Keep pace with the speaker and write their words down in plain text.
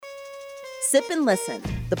Sip and Listen,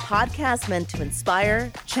 the podcast meant to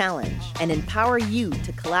inspire, challenge, and empower you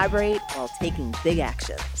to collaborate while taking big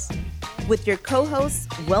actions. With your co-hosts,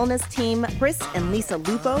 wellness team Chris and Lisa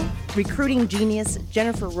Lupo, recruiting genius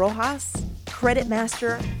Jennifer Rojas, credit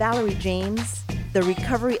master Valerie James, the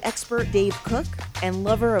recovery expert Dave Cook, and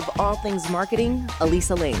lover of all things marketing,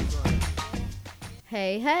 Elisa Lane.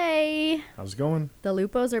 Hey. How's it going? The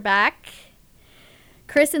Lupos are back.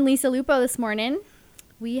 Chris and Lisa Lupo this morning.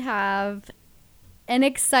 We have an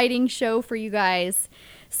exciting show for you guys.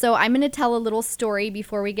 So I'm going to tell a little story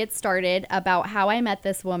before we get started about how I met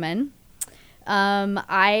this woman.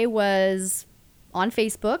 I was on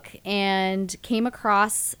Facebook and came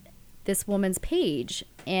across this woman's page,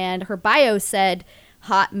 and her bio said,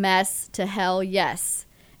 "Hot mess to hell yes."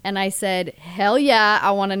 And I said, hell yeah,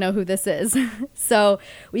 I want to know who this is. So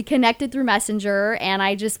we connected through Messenger, and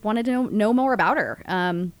I just wanted to know more about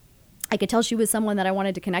her. I could tell she was someone that I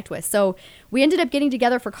wanted to connect with. So we ended up getting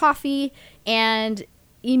together for coffee, and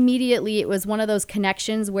immediately it was one of those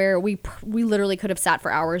connections where we literally could have sat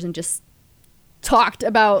for hours and just talked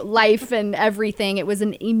about life and everything. It was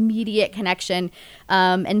an immediate connection.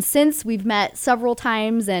 And since we've met several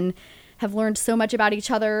times and have learned so much about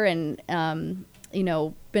each other and,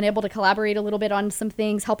 been able to collaborate a little bit on some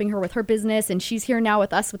things, helping her with her business. And she's here now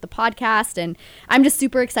with us with the podcast. And I'm just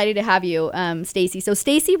super excited to have you, Stacy. So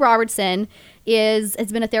Stacy Robertson has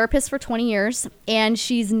been a therapist for 20 years, and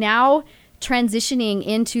she's now transitioning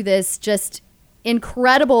into this just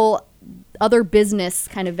incredible other business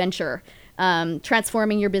kind of venture,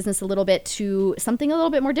 transforming your business a little bit to something a little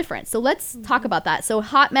bit more different. So let's talk about that. So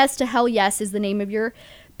Hot Mess to Hell Yes is the name of your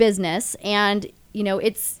business. And,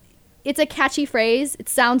 it's a catchy phrase. It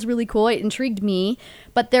sounds really cool. It intrigued me,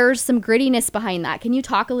 but there's some grittiness behind that. Can you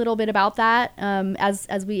talk a little bit about that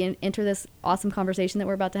as we enter this awesome conversation that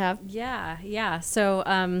we're about to have? Yeah.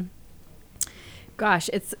 So,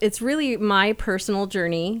 it's really my personal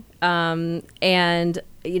journey, and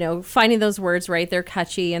finding those words right. They're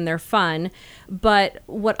catchy and they're fun, but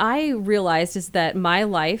what I realized is that my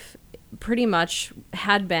life pretty much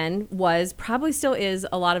was probably still is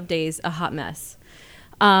a lot of days a hot mess.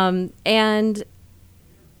 And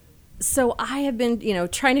so I have been,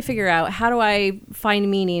 trying to figure out how do I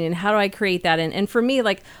find meaning and how do I create that? And for me,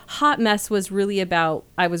 like, hot mess was really about,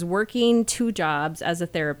 I was working 2 jobs as a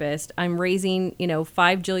therapist. I'm raising,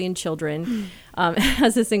 5 jillion children,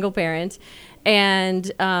 as a single parent.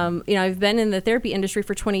 And, I've been in the therapy industry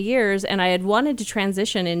for 20 years, and I had wanted to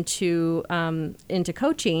transition into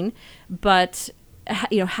coaching, but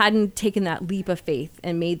hadn't taken that leap of faith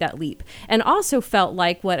and made that leap. And also felt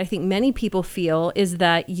like what I think many people feel is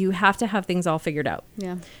that you have to have things all figured out,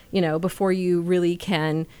 before you really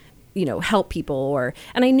can, help people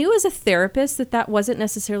and I knew as a therapist that wasn't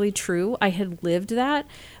necessarily true. I had lived that,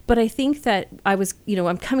 but I think that I was,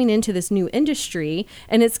 I'm coming into this new industry,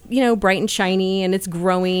 and it's, bright and shiny, and it's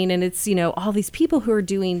growing, and it's, all these people who are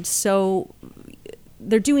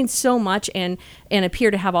they're doing so much and appear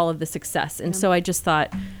to have all of the success. And so I just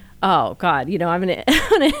thought, oh God, I'm going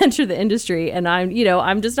to enter the industry, and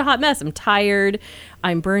I'm just a hot mess. I'm tired.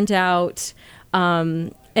 I'm burnt out.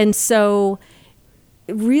 And so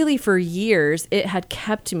really for years it had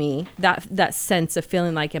kept me that sense of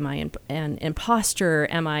feeling like, am I an imposter?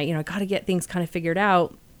 Am I, got to get things kind of figured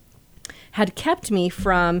out, had kept me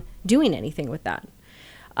from doing anything with that.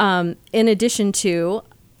 In addition to,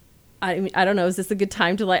 I don't know, is this a good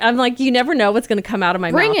time to I'm like, you never know what's going to come out of my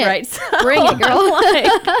mouth, right? So, Bring it, girl.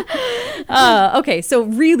 Okay, so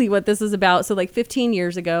really what this is about, so 15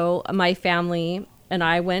 years ago, my family and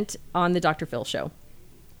I went on the Dr. Phil show.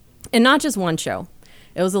 And not just one show.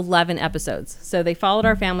 It was 11 episodes. So they followed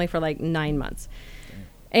our family for 9 months.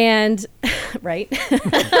 And, right?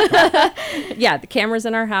 Yeah, the cameras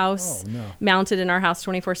in our house, mounted in our house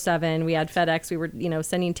 24/7. We had FedEx. We were,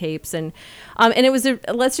 sending tapes. And it was,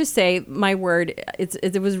 let's just say, my word,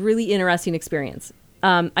 it was a really interesting experience.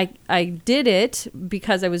 I did it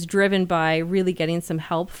because I was driven by really getting some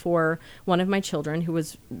help for one of my children who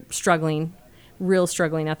was struggling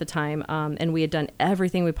at the time. And we had done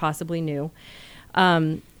everything we possibly knew.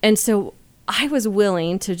 And so I was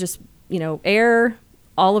willing to just, air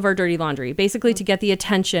all of our dirty laundry, basically to get the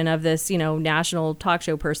attention of this, national talk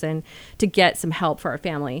show person to get some help for our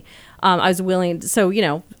family. I was willing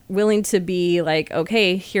to be like,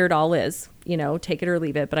 okay, here it all is, take it or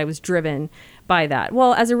leave it. But I was driven by that.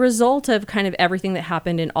 Well, as a result of kind of everything that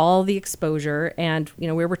happened and all the exposure, and,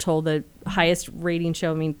 we were told the highest rating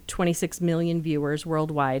show, 26 million viewers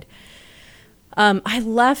worldwide. I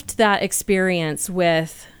left that experience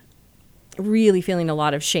with really feeling a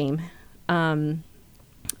lot of shame.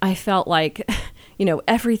 I felt like,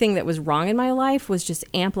 everything that was wrong in my life was just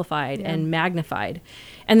amplified and magnified.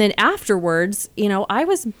 And then afterwards, I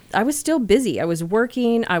was still busy. I was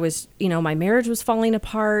working. I was, my marriage was falling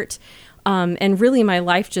apart. And really my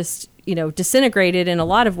life just, disintegrated in a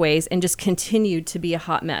lot of ways and just continued to be a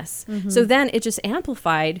hot mess. So then it just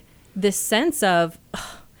amplified this sense of,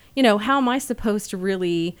 how am I supposed to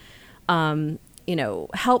really,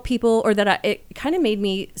 help people, or that it kind of made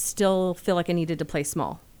me still feel like I needed to play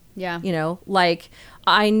small. Yeah. Like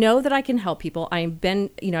I know that I can help people. I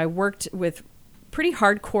worked with pretty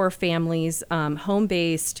hardcore families,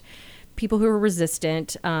 home-based, people who are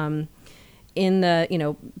resistant, in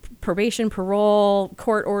the, probation, parole,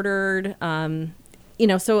 court ordered,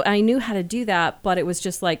 so I knew how to do that, but it was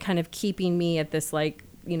just like kind of keeping me at this like,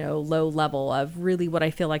 low level of really what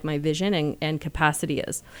I feel like my vision and capacity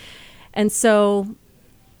is. And so,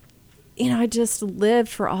 I just lived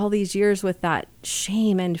for all these years with that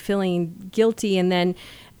shame and feeling guilty. And then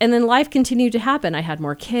life continued to happen. I had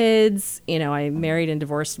more kids, I married and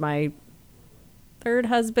divorced my third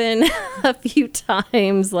husband a few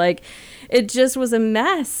times. Like it just was a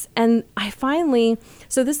mess. And I finally,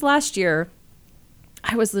 so this last year,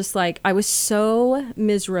 I was just like, I was so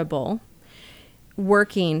miserable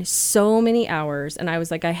working so many hours. And I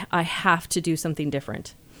was like, I have to do something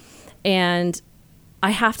different. And I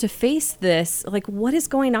have to face this, like, what is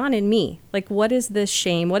going on in me? Like, what is this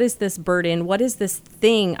shame? What is this burden? What is this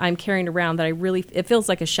thing I'm carrying around that it feels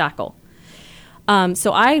like a shackle?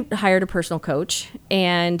 So I hired a personal coach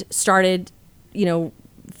and started,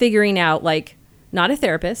 figuring out, like, not a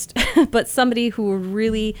therapist, but somebody who would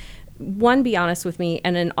really, one, be honest with me,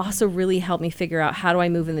 and then also really help me figure out how do I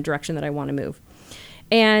move in the direction that I want to move.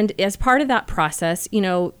 And as part of that process,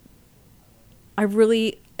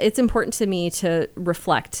 it's important to me to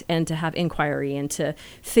reflect and to have inquiry and to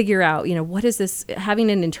figure out, what is this, having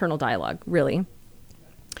an internal dialogue, really.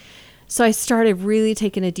 So I started really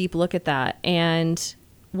taking a deep look at that. And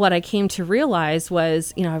what I came to realize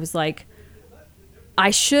was, I was like, I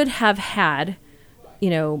should have had,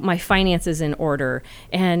 my finances in order,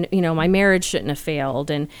 and, my marriage shouldn't have failed.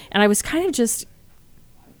 And I was kind of just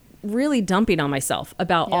really dumping on myself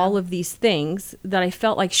about all of these things that I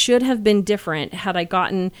felt like should have been different had I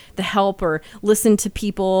gotten the help or listened to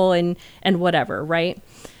people and whatever, right?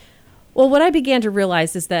 Well, what I began to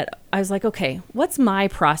realize is that I was like, okay, what's my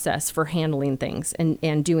process for handling things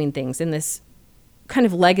and doing things in this kind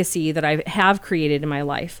of legacy that I have created in my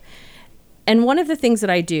life? And one of the things that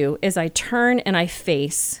I do is I turn and I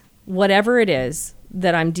face whatever it is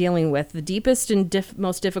that I'm dealing with, the deepest and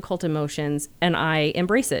most difficult emotions, and I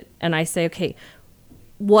embrace it. And I say, okay,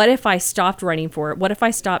 what if I stopped running for it? What if I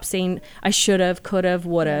stopped saying I should have, could have,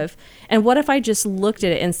 would have? And what if I just looked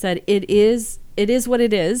at it and said, it is what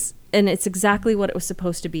it is, and it's exactly what it was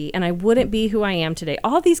supposed to be, and I wouldn't be who I am today.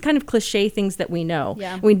 All these kind of cliche things that we know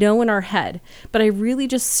in our head. But I really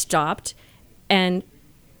just stopped and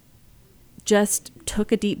just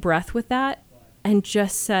took a deep breath with that and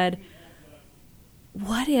just said,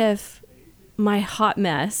 what if my hot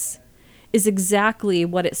mess is exactly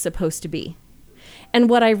what it's supposed to be? And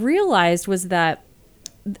what I realized was that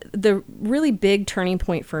the really big turning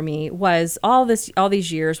point for me was all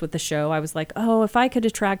these years with the show. I was like, oh, if I could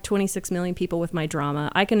attract 26 million people with my drama,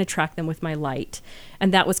 I can attract them with my light.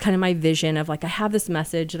 And that was kind of my vision of like, I have this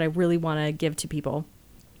message that I really want to give to people.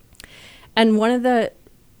 And one of the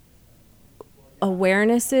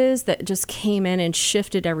awarenesses that just came in and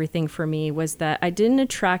shifted everything for me was that I didn't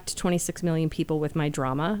attract 26 million people with my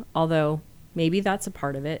drama, although maybe that's a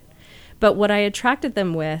part of it. But what I attracted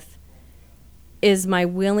them with is my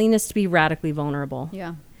willingness to be radically vulnerable.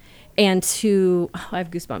 Yeah. And I have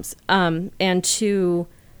goosebumps. And to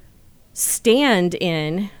stand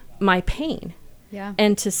in my pain. Yeah.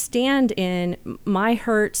 And to stand in my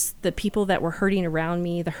hurts, the people that were hurting around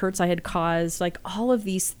me, the hurts I had caused, like all of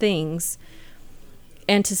these things.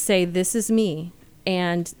 And to say, this is me,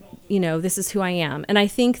 and, this is who I am. And I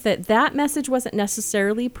think that message wasn't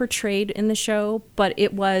necessarily portrayed in the show, but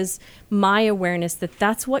it was my awareness that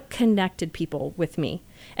that's what connected people with me.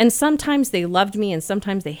 And sometimes they loved me and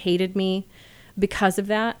sometimes they hated me because of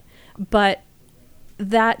that. But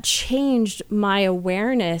that changed my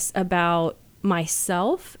awareness about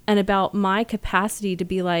myself and about my capacity to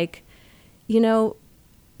be like, the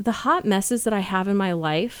hot messes that I have in my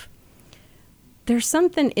life, there's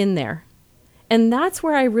something in there. And that's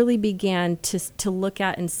where I really began to look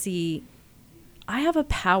at and see, I have a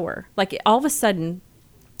power. Like all of a sudden,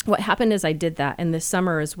 what happened is I did that. And this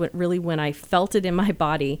summer is when I felt it in my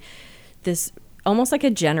body, this almost like a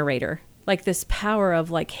generator, like this power of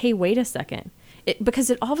like, hey, wait a second. because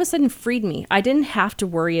it all of a sudden freed me. I didn't have to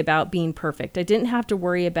worry about being perfect. I didn't have to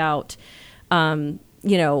worry about,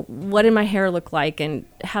 what did my hair look like and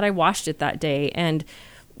had I washed it that day, and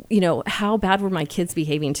how bad were my kids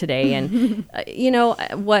behaving today, and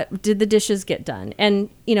what did the dishes get done? And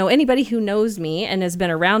anybody who knows me and has been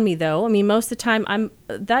around me, though, I mean, most of the time I'm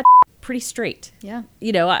that pretty straight. Yeah.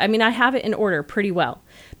 I have it in order pretty well,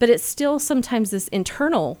 but it's still sometimes this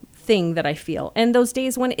internal thing that I feel, and those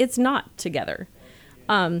days when it's not together.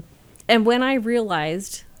 And when I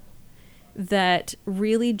realized that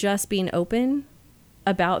really just being open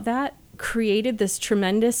about that created this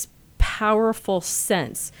tremendous, powerful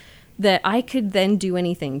sense that I could then do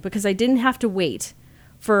anything, because I didn't have to wait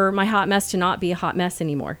for my hot mess to not be a hot mess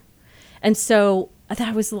anymore. And so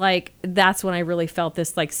that was like, that's when I really felt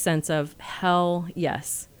this like sense of hell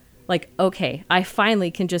yes. Like, okay, I finally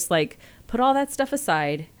can just like put all that stuff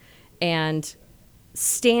aside and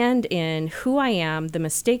stand in who I am, the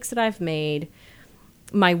mistakes that I've made,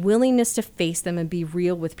 my willingness to face them and be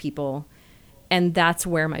real with people. And that's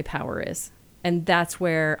where my power is. And that's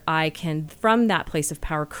where I can, from that place of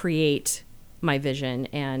power, create my vision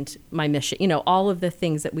and my mission, all of the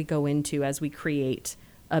things that we go into as we create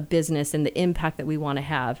a business and the impact that we want to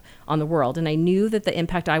have on the world. And I knew that the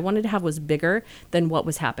impact I wanted to have was bigger than what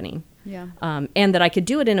was happening. Yeah. And that I could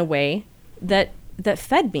do it in a way that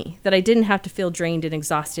fed me, that I didn't have to feel drained and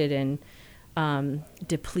exhausted and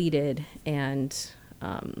depleted and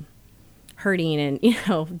hurting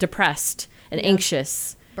and, depressed and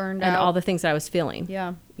anxious. Burned and out. all the things I was feeling.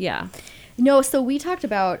 Yeah. Yeah. No, so we talked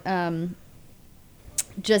about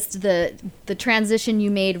just the transition you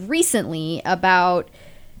made recently about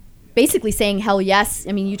basically saying hell yes.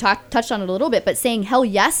 I mean, you touched on it a little bit, but saying hell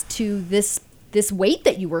yes to this weight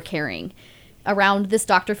that you were carrying around this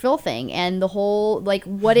Dr. Phil thing, and the whole, like,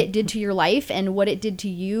 what it did to your life and what it did to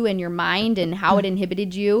you and your mind and how it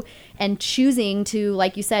inhibited you, and choosing to,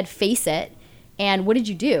 like you said, face it. And what did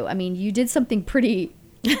you do? I mean, you did something pretty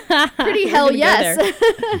hell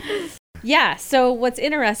yes. Yeah. So what's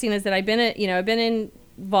interesting is that I've been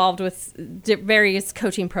involved with various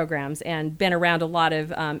coaching programs and been around a lot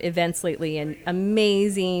of events lately and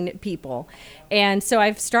amazing people. And so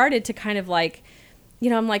I've started to kind of like,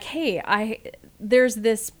 I'm like, hey, there's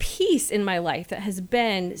this piece in my life that has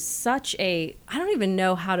been such I don't even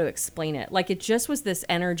know how to explain it. Like, it just was this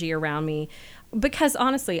energy around me, because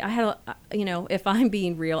honestly, I had, if I'm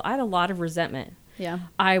being real, I had a lot of resentment. Yeah.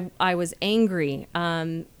 I was angry.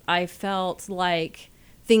 I felt like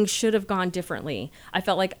things should have gone differently. I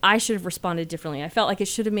felt like I should have responded differently. I felt like it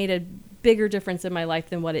should have made a bigger difference in my life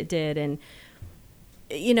than what it did. And,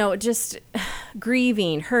 just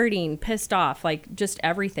grieving, hurting, pissed off, like just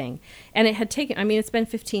everything. And it had taken, it's been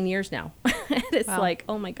 15 years now. And it's Wow. like,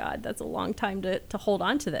 oh my God, that's a long time to hold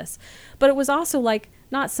on to this. But it was also like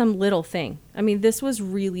not some little thing. This was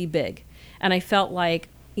really big. And I felt like,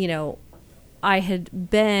 I had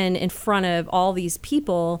been in front of all these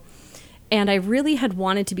people, and I really had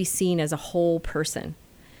wanted to be seen as a whole person,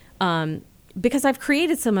 because I've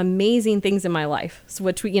created some amazing things in my life, so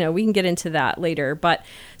which we can get into that later. But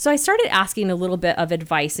so I started asking a little bit of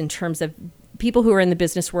advice in terms of people who are in the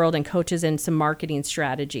business world and coaches and some marketing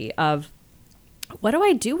strategy of, what do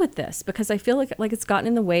I do with this? Because I feel like it's gotten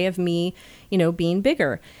in the way of me, being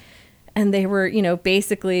bigger. And they were,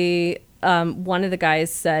 basically, one of the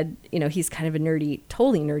guys said, he's kind of a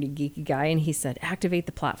totally nerdy, geeky guy. And he said, activate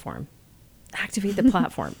the platform.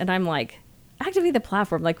 And I'm like, activate the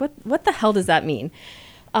platform? Like, what the hell does that mean?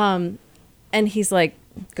 And he's like,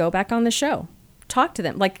 go back on the show. Talk to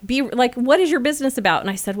them. Like, what is your business about? And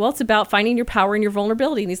I said, well, it's about finding your power and your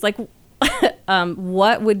vulnerability. And he's like,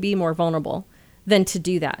 what would be more vulnerable than to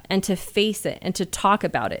do that and to face it and to talk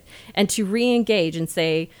about it and to re-engage and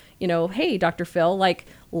say, hey, Dr. Phil, like,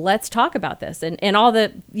 let's talk about this, and all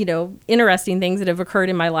the, interesting things that have occurred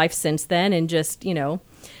in my life since then. And just,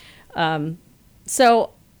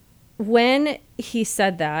 so when he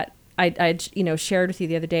said that, I shared with you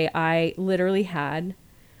the other day, I literally had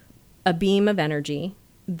a beam of energy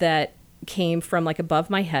that came from like above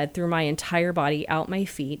my head through my entire body, out my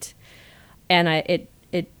feet. And it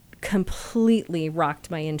completely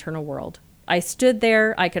rocked my internal world. I stood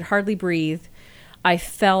there, I could hardly breathe. I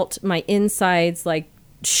felt my insides like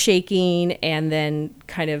shaking, and then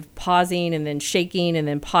kind of pausing, and then shaking, and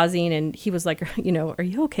then pausing. And he was like, are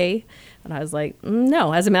you okay? And I was like,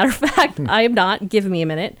 no, as a matter of fact, I am not. Give me a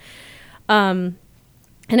minute. And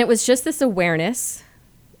it was just this awareness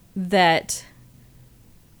that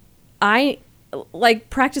I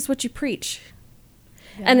like practice what you preach.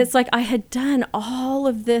 Yeah. And it's like I had done all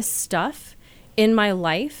of this stuff in my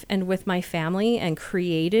life and with my family and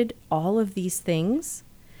created all of these things.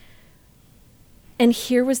 And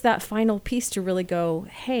here was that final piece to really go,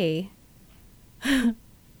 hey,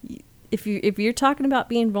 if you're talking about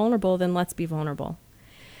being vulnerable, then let's be vulnerable.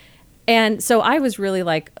 And so I was really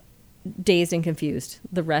like dazed and confused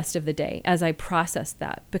the rest of the day as I processed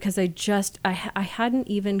that, because I hadn't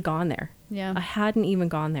even gone there. Yeah. I hadn't even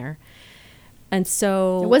gone there. And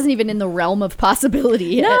so it wasn't even in the realm of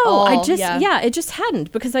possibility at all. It just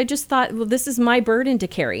hadn't, because I just thought, well, this is my burden to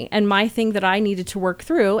carry and my thing that I needed to work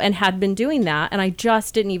through, and had been doing that. And I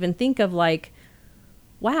just didn't even think of like,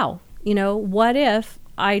 wow, what if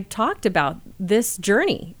I talked about this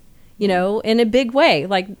journey, in a big way,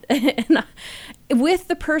 like with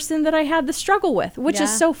the person that I had the struggle with, which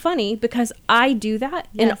is so funny because I do that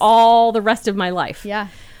in all the rest of my life. Yeah.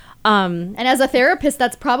 And as a therapist,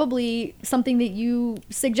 that's probably something that you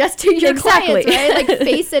suggest to your clients, right? Like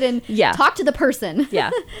face it and talk to the person.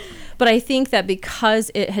 Yeah. But I think that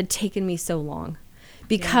because it had taken me so long,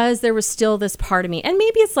 because there was still this part of me, and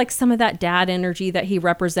maybe it's like some of that dad energy that he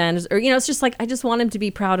represents, or, it's just like, I just want him to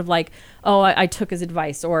be proud of like, oh, I took his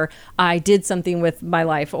advice, or I did something with my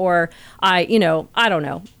life, or I don't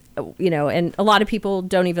know. And a lot of people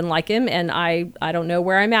don't even like him, and I don't know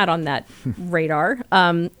where I'm at on that radar.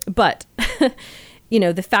 But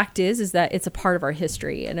the fact is that it's a part of our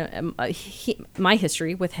history, and my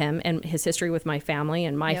history with him, and his history with my family,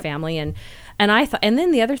 and my family, and I thought, and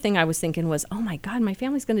then the other thing I was thinking was, oh my God, my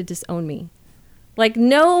family's going to disown me. Like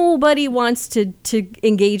nobody wants to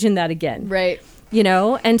engage in that again, right?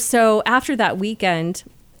 And so after that weekend.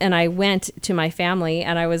 And I went to my family,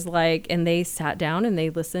 and I was like, and they sat down and they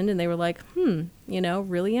listened, and they were like,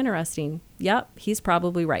 really interesting. Yep, he's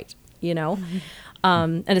probably right,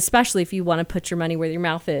 and especially if you want to put your money where your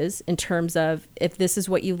mouth is, in terms of if this is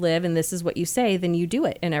what you live and this is what you say, then you do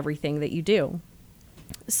it in everything that you do.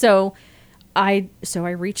 So I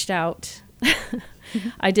reached out.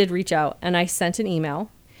 I did reach out, and I sent an email.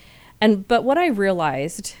 But what I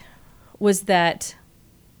realized was that,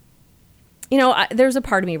 there's a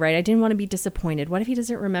part of me, right? I didn't want to be disappointed. What if he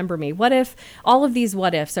doesn't remember me? What if all of these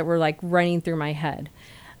what ifs that were like running through my head?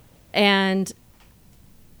 And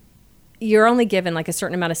you're only given like a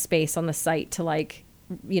certain amount of space on the site to like,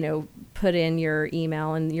 put in your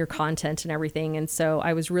email and your content and everything. And so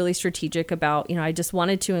I was really strategic about, I just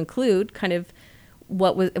wanted to include kind of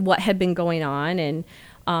what had been going on,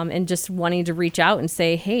 and just wanting to reach out and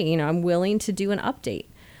say, hey, I'm willing to do an update.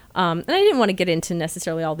 And I didn't want to get into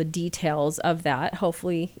necessarily all the details of that.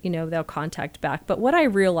 Hopefully, they'll contact back. But what I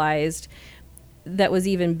realized that was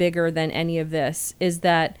even bigger than any of this is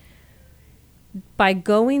that by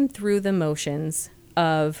going through the motions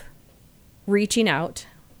of reaching out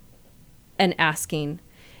and asking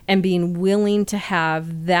and being willing to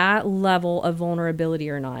have that level of vulnerability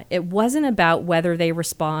or not, it wasn't about whether they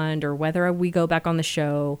respond or whether we go back on the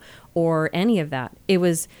show or any of that. It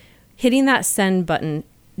was hitting that send button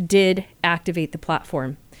did activate the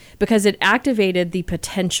platform, because it activated the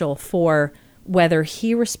potential for whether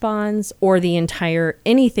he responds or the entire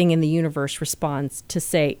anything in the universe responds to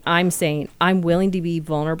say, I'm saying I'm willing to be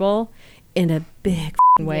vulnerable in a big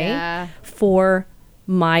way for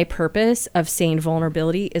my purpose of saying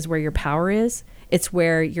vulnerability is where your power is. It's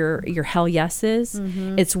where your hell yes is.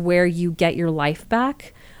 Mm-hmm. It's where you get your life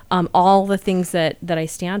back. All the things that I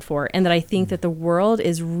stand for, and that I think that the world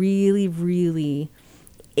is really, really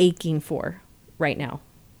aching for right now.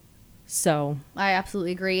 So I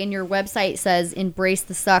absolutely agree. And your website says embrace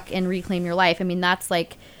the suck and reclaim your life. I mean, that's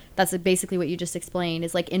basically what you just explained,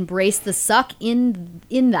 is like embrace the suck in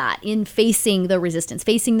facing the resistance,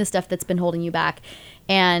 facing the stuff that's been holding you back,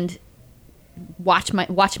 and watch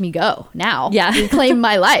me go now. Yeah. Reclaim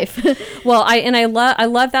my life. Well, I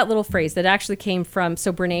love that little phrase that actually came from,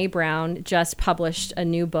 so Brene Brown just published a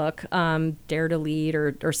new book, Dare to Lead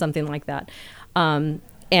or something like that.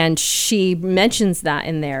 And she mentions that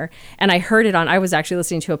in there. And I was actually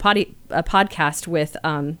listening to a podcast with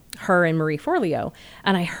her and Marie Forleo.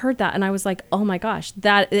 And I heard that and I was like, oh my gosh,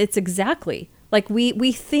 that it's exactly like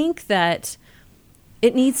we think that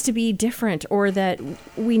it needs to be different, or that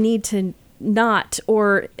we need to not,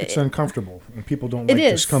 or it's uncomfortable and people don't like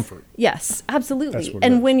discomfort. Yes, absolutely.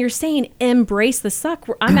 And when you're saying embrace the suck,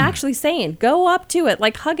 I'm actually saying go up to it,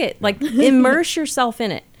 like hug it, like immerse yourself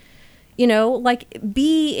in it. Like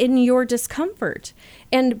be in your discomfort.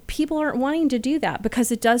 And people aren't wanting to do that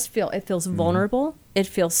because it feels vulnerable. It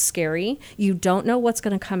feels scary. You don't know what's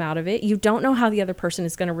going to come out of it. You don't know how the other person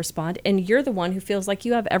is going to respond. And you're the one who feels like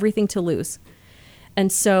you have everything to lose.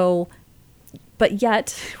 And so, but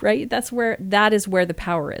yet, right, that is where the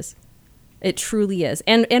power is. It truly is.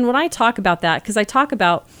 And when I talk about that, because I talk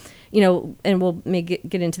about, and we'll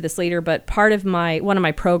get into this later, but part of one of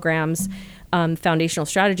my programs, foundational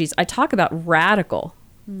strategies, I talk about radical.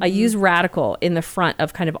 I use radical in the front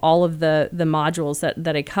of kind of all of the modules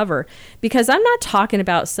that I cover, because I'm not talking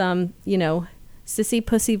about some, sissy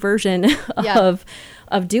pussy version of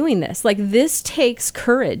doing this. Like, this takes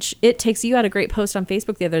courage. You had a great post on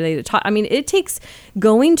Facebook the other day to talk. I mean, it takes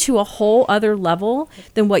going to a whole other level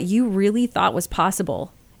than what you really thought was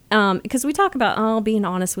possible. Because we talk about, being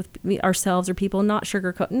honest with ourselves or people, not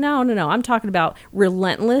sugarcoat. No. I'm talking about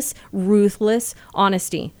relentless, ruthless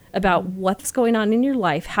honesty about what's going on in your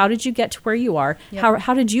life. How did you get to where you are? Yep.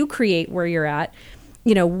 How did you create where you're at?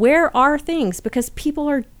 Where are things? Because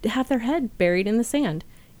people have their head buried in the sand.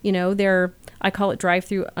 I call it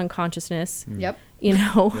drive-through unconsciousness. Yep. In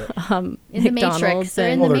the matrix. They're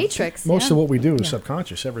in the matrix. Most of what we do is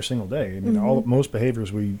subconscious every single day. I mean, most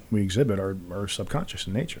behaviors we exhibit are subconscious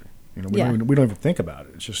in nature. We don't even think about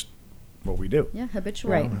it. It's just what we do. Yeah,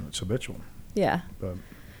 habitual. Right. It's habitual. Yeah.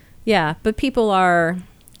 But people are,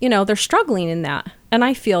 they're struggling in that. And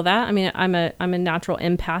I feel that. I mean, I'm a natural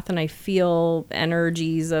empath, and I feel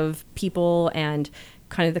energies of people and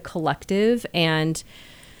kind of the collective. And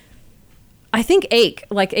I think ache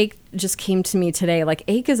just came to me today. Like,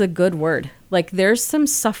 ache is a good word. Like, there's some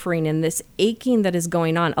suffering in this aching that is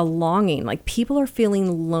going on, a longing. Like, people are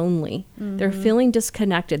feeling lonely. Mm-hmm. They're feeling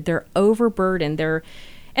disconnected. They're overburdened. They're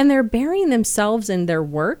burying themselves in their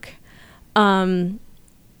work.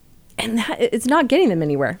 And it's not getting them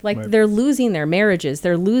anywhere. Like, right. They're losing their marriages.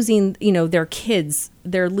 They're losing, their kids.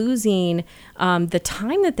 They're losing the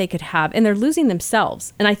time that they could have, and they're losing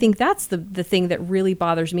themselves. And I think that's the thing that really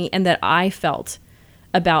bothers me, and that I felt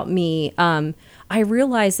about me. I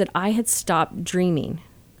realized that I had stopped dreaming,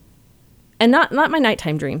 and not my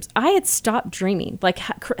nighttime dreams. I had stopped dreaming, like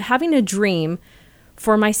having a dream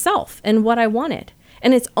for myself and what I wanted.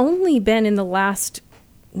 And it's only been in the last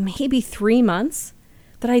maybe 3 months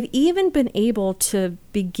that I've even been able to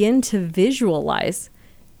begin to visualize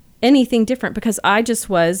anything different, because I just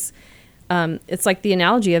was, it's like the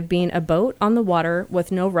analogy of being a boat on the water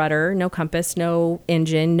with no rudder, no compass, no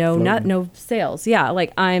engine, no sails. Yeah.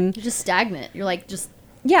 Like, you're just stagnant. You're like, just.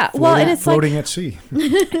 Yeah. Well, and it's floating at sea.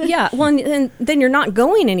 Yeah. Well, and then you're not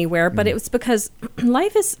going anywhere, but it was because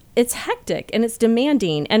life it's hectic and it's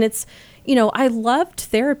demanding, and it's, I loved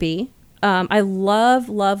therapy. I love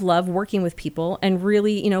working with people, and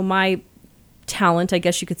really, my talent, I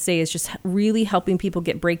guess you could say, is just really helping people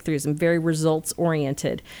get breakthroughs and very results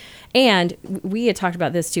oriented. And we had talked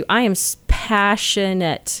about this too. I am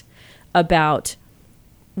passionate about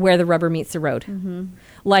where the rubber meets the road. Mm-hmm.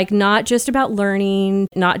 Like, not just about learning,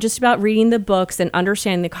 not just about reading the books and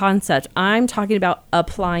understanding the concept. I'm talking about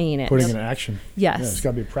applying it. Putting it in action. Yes. Yeah, it's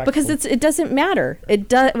got to be practical. Because it doesn't matter. It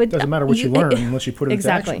doesn't matter what you learn unless you put it into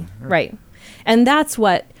action. Exactly. Right. And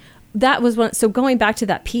that was one. So going back to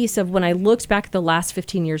that piece of when I looked back at the last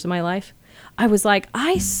 15 years of my life, I was like,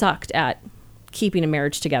 I sucked at keeping a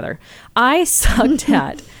marriage together. I sucked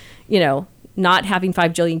at, not having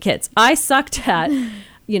 5 jillion kids. I sucked at,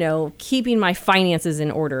 keeping my finances in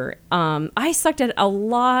order. I sucked at a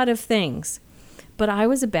lot of things, but I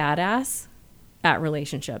was a badass at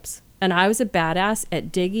relationships, and I was a badass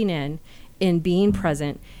at digging in being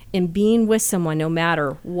present, in being with someone, no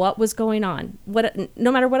matter what was going on,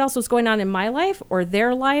 no matter what else was going on in my life or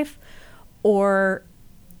their life or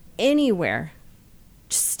anywhere,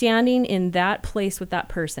 just standing in that place with that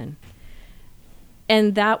person.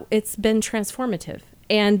 And that it's been transformative.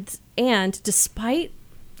 And despite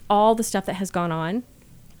all the stuff that has gone on,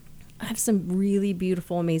 I have some really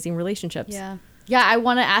beautiful, amazing relationships. Yeah. Yeah. I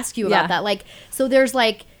want to ask you about that. Like, so there's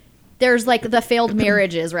the failed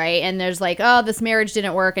marriages, right? And there's like, oh, this marriage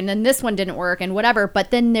didn't work, and then this one didn't work, and whatever.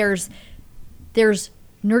 But then there's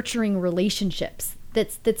nurturing relationships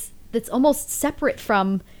that's almost separate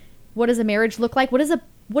from what does a marriage look like? What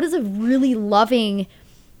does a really loving,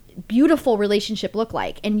 beautiful relationship look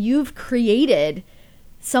like? And you've created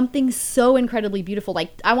something so incredibly beautiful.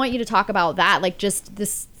 Like, I want you to talk about that, like, just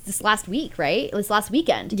this last week, right? This last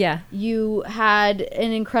weekend. Yeah. You had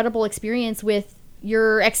an incredible experience with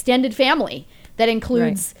your extended family that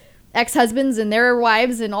includes ex-husbands and their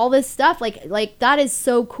wives and all this stuff. Like that is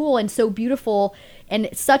so cool and so beautiful, and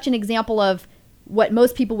such an example of what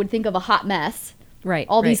most people would think of a hot mess. Right.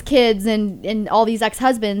 All these kids and all these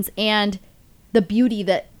ex-husbands, and the beauty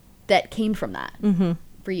that came from that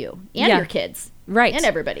for you and your kids. Right. And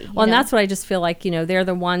everybody. Well, and that's what I just feel like, they're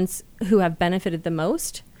the ones who have benefited the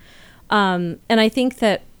most. And I think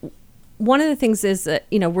that one of the things is that,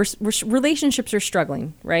 relationships are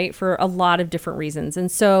struggling, right, for a lot of different reasons.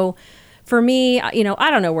 And so for me, you know,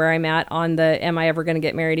 I don't know where I'm at on the, am I ever going to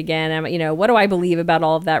get married again? You know, what do I believe about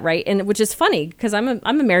all of that? Right. And which is funny because I'm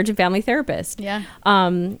a marriage and family therapist. Yeah.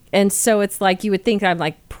 And so it's like, you would think I'm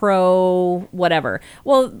like pro whatever.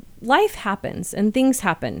 Well, life happens and things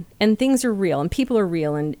happen and things are real and people are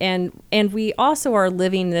real. And we also are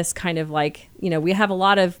living this kind of like, you know, we have a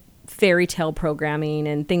lot of fairy tale programming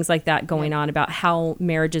and things like that going on about how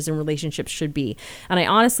marriages and relationships should be. And I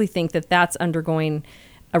honestly think that that's undergoing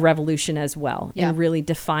a revolution as well, and really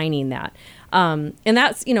defining that. And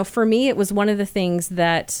that's, you know, for me, it was one of the things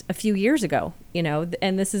that a few years ago, you know,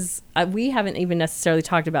 and this is, we haven't even necessarily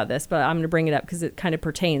talked about this, but I'm going to bring it up because it kind of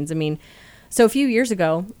pertains. I mean, so a few years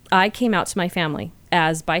ago, I came out to my family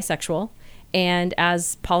as bisexual and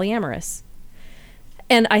as polyamorous.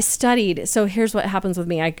 And I studied. So here's what happens with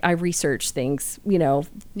me. I research things, you know,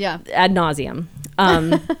 ad nauseum.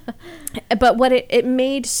 But what it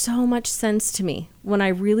made so much sense to me when I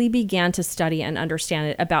really began to study and understand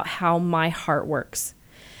it about how my heart works.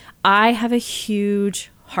 I have a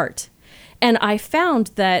huge heart. And I found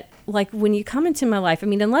that, like, when you come into my life, I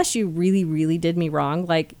mean, unless you really, really did me wrong,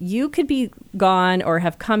 like, you could be gone or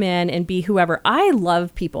have come in and be whoever. I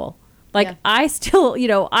love people. Like, I still, you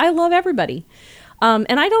know, I love everybody.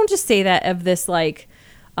 And I don't just say that of this, like,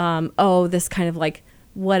 this kind of like,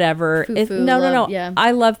 whatever. No. Yeah.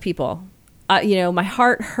 I love people. You know, my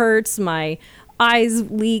heart hurts, my eyes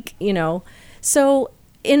leak, you know. So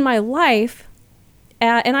in my life,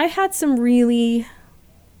 and I had some really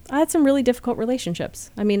difficult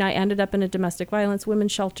relationships. I mean, I ended up in a domestic violence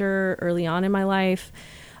women's shelter early on in my life.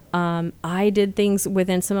 I did things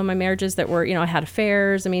within some of my marriages that were, you know, I had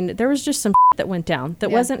affairs. I mean, there was just some that went down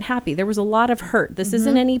that wasn't happy. There was a lot of hurt. This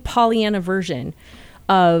isn't any Pollyanna version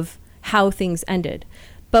of how things ended.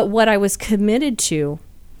 But what I was committed to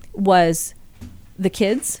was the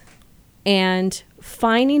kids and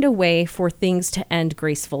finding a way for things to end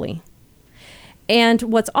gracefully. And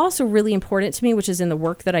what's also really important to me, which is in the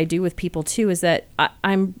work that I do with people too, is that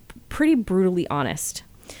I'm pretty brutally honest.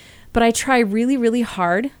 But I try really, really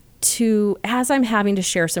hard to, as I'm having to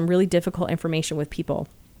share some really difficult information with people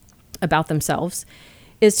about themselves,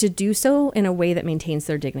 is to do so in a way that maintains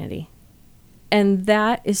their dignity. And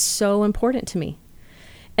that is so important to me.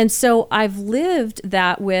 And so I've lived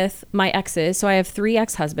that with my exes. So I have 3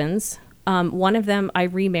 ex-husbands. One of them I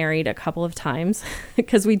remarried a couple of times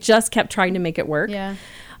because we just kept trying to make it work. Yeah.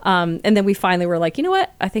 And then we finally were like, you know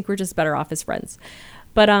what? I think we're just better off as friends.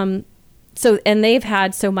 But and they've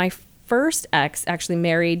had, so my first ex actually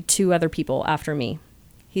married 2 other people after me.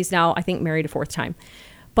 He's now, I think, married a 4th time.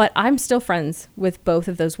 But I'm still friends with both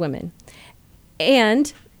of those women.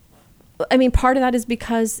 And I mean, part of that is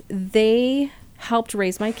because they helped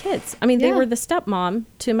raise my kids. I mean, they were the stepmom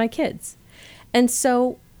to my kids. And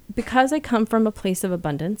so because I come from a place of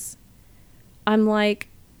abundance, I'm like,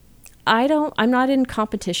 I'm not in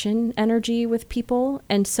competition energy with people.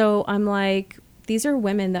 And so I'm like, these are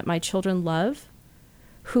women that my children love,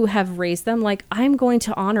 who have raised them. Like, I'm going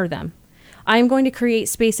to honor them. I'm going to create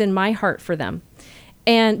space in my heart for them.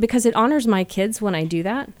 And because it honors my kids when I do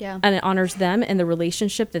that. Yeah. And it honors them and the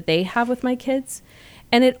relationship that they have with my kids.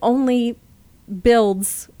 And it only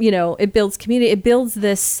builds, it builds community. It builds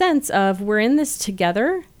this sense of we're in this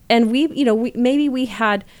together. And maybe we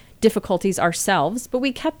had difficulties ourselves, but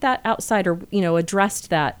we kept that outside, or, addressed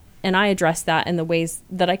that. And I addressed that in the ways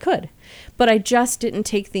that I could. But I just didn't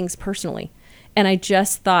take things personally. And I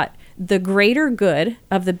just thought the greater good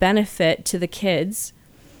of the benefit to the kids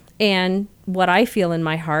and what I feel in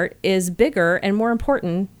my heart is bigger and more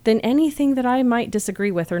important than anything that I might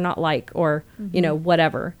disagree with or not like, or,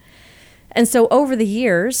 whatever. And so over the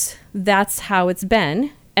years, that's how it's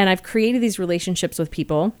been. And I've created these relationships with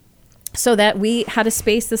people so that we had a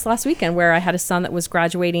space this last weekend where I had a son that was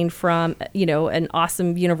graduating from, an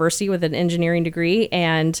awesome university with an engineering degree,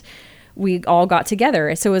 and we all got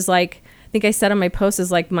together. So it was like, I think I said on my post, is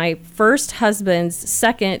like my first husband's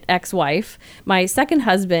second ex-wife, my second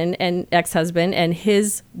husband and ex-husband and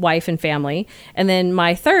his wife and family. And then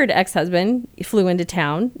my third ex-husband flew into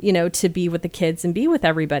town, to be with the kids and be with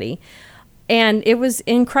everybody. And it was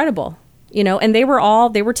incredible, and they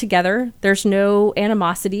were together. There's no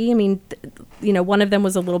animosity. I mean, one of them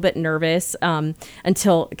was a little bit nervous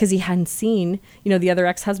because he hadn't seen, the other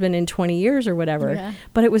ex-husband in 20 years or whatever. Yeah.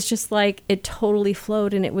 But it was just like, it totally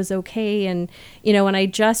flowed and it was okay. And, and I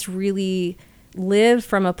just really live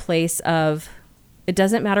from a place of, it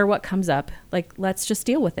doesn't matter what comes up. Like, let's just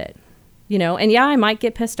deal with it, and yeah, I might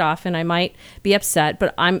get pissed off and I might be upset,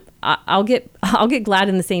 but I'll get glad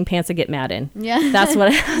in the same pants I get mad in. Yeah. That's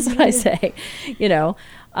what I say,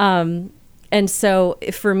 And so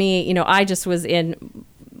for me, I just was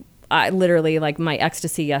I literally, like, my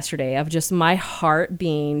ecstasy yesterday of just my heart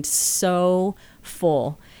being so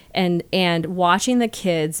full, and watching the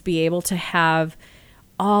kids be able to have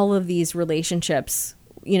all of these relationships,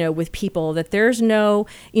 you know, with people that there's no,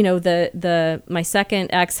 you know, my second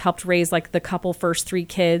ex helped raise like the couple first 3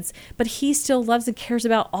 kids, but he still loves and cares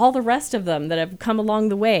about all the rest of them that have come along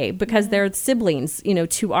the way because they're siblings, you know,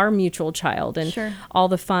 to our mutual child, and all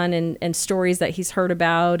the fun and stories that he's heard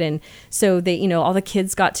about. And so they, you know, all the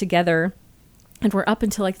kids got together and we're up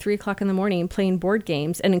until like 3:00 in the morning playing board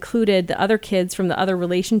games, and included the other kids from the other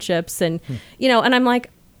relationships. And, you know, and I'm like,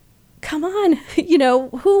 come on, you know,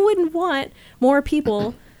 who wouldn't want more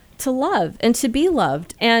people to love and to be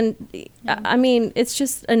loved? And I mean, it's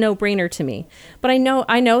just a no-brainer to me. But I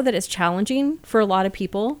know that it's challenging for a lot of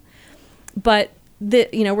people, but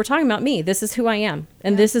you know, we're talking about me. This is who I am,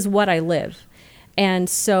 and this is what I live. And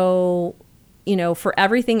so, you know, for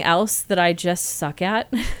everything else that I just suck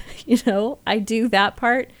at, you know, I do that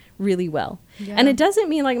part really well. Yeah. And it doesn't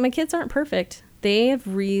mean like my kids aren't perfect. They have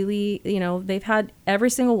really, you know, they've had, every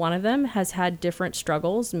single one of them has had different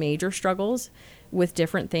struggles, major struggles with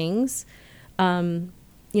different things, you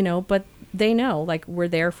know, but they know, like, we're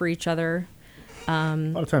there for each other. A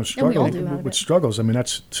lot of times struggles, I mean,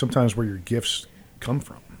 that's sometimes where your gifts come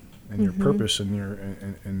from, and your purpose, and your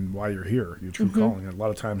and why you're here, your true calling. And a lot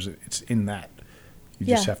of times it's in that. You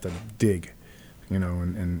just have to dig, you know,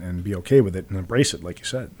 and be okay with it and embrace it, like you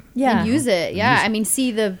said. Yeah. And use it. Yeah. I mean,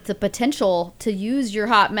 see the potential to use your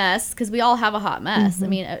hot mess, because we all have a hot mess. I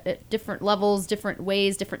mean, at different levels, different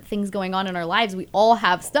ways, different things going on in our lives. We all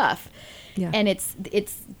have stuff. Yeah. And it's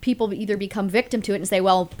people either become victim to it and say,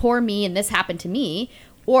 well, poor me, and this happened to me.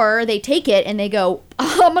 Or they take it and they go,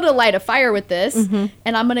 oh, I'm going to light a fire with this, and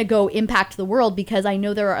I'm going to go impact the world because I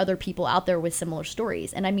know there are other people out there with similar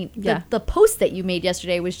stories. And I mean, the post that you made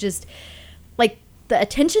yesterday was just like the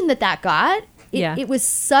attention that got. It was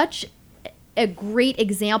such a great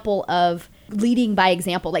example of leading by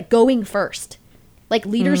example, like going first. Like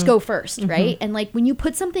leaders go first, right? And like when you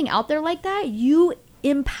put something out there like that, you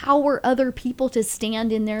empower other people to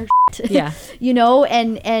stand in their shit, you know,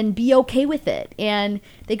 and be okay with it. And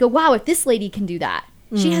they go, wow, if this lady can do that.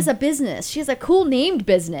 She has a business. She has a cool named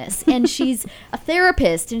business, and she's a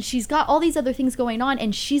therapist, and she's got all these other things going on,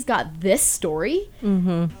 and she's got this story.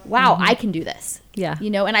 Wow, I can do this. Yeah. You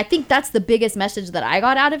know, and I think that's the biggest message that I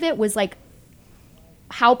got out of it, was like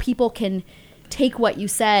how people can take what you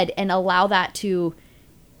said and allow that to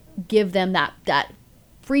give them that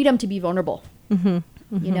freedom to be vulnerable.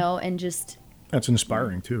 You know, and just... That's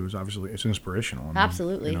inspiring, too. It's inspirational. I mean,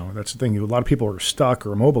 absolutely. You know, that's the thing. A lot of people are stuck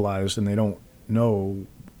or immobilized, and they don't know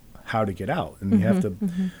how to get out. And you have to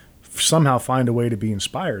somehow find a way to be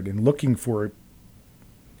inspired, and looking for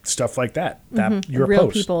stuff like that. That your real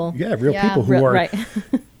post. People. Yeah, real people who are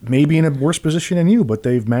maybe in a worse position than you, but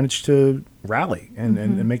they've managed to rally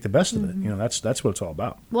and make the best of it. You know, that's what it's all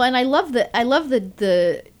about. Well, and I love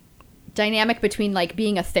the dynamic between like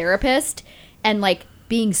being a therapist and like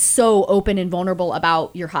being so open and vulnerable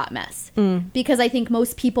about your hot mess. Because I think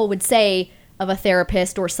most people would say of a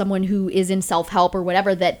therapist or someone who is in self-help or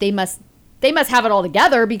whatever that they must have it all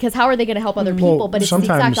together, because how are they going to help other people? But it's the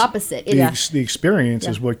exact opposite. The experience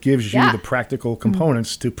is what gives you the practical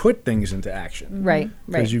components to put things into action. Right.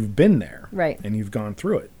 Because you've been there. Right. And you've gone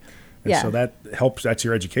through it. And so that helps. That's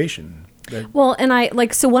your education. Well,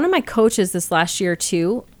 and so one of my coaches this last year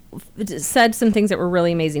too said some things that were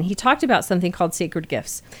really amazing. He talked about something called sacred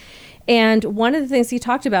gifts. And one of the things he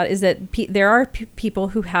talked about is that there are people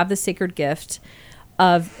who have the sacred gift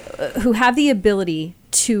of, who have the ability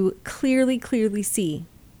to clearly see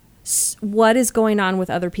what is going on with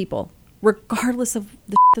other people, regardless of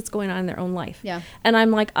the that's going on in their own life. Yeah. And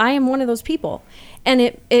I'm like, I am one of those people. And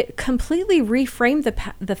it completely reframed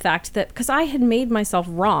the fact that, because I had made myself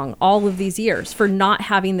wrong all of these years for not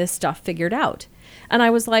having this stuff figured out. And I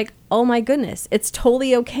was like, oh my goodness, it's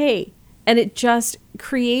totally okay. And it just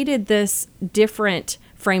created this different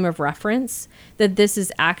frame of reference that this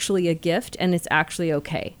is actually a gift and it's actually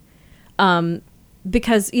okay.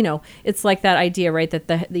 Because, you know, it's like that idea, right, that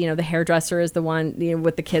the hairdresser is the one, you know,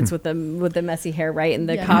 with the kids with the messy hair, right, and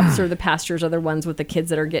the cops or the pastors are the ones with the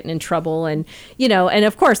kids that are getting in trouble, and, you know, and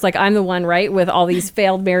of course, like, I'm the one, right, with all these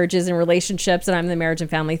failed marriages and relationships, and I'm the marriage and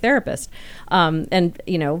family therapist, and,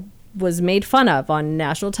 you know, was made fun of on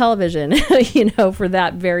national television, you know, for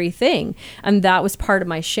that very thing, and that was part of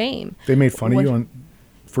my shame. They made fun of you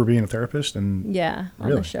for being a therapist, and on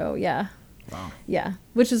the show, Wow. Yeah,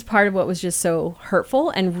 which is part of what was just so hurtful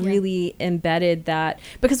and really embedded that,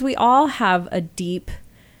 because we all have a deep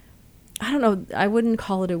I don't know, I wouldn't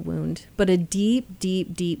call it a wound, but a deep,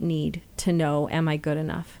 deep, deep need to know, am I good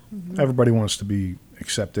enough? Everybody wants to be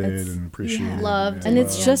accepted and appreciated. Loved. And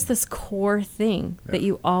it's just this core thing that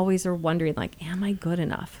you always are wondering, like, am I good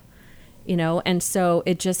enough? You know? And so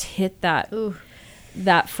it just hit that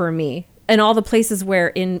for me. And all the places where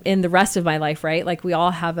in the rest of my life, right? Like we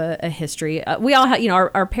all have a history. We all have, you know,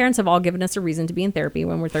 our parents have all given us a reason to be in therapy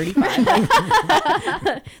when we're 35.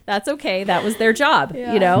 That's okay. That was their job,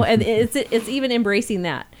 you know, and it's even embracing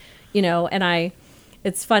that, you know, and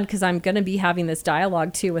it's fun because I'm going to be having this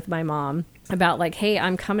dialogue too with my mom about like, hey,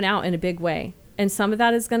 I'm coming out in a big way. And some of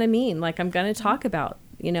that is going to mean like, I'm going to talk about,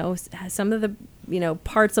 you know, some of the, you know,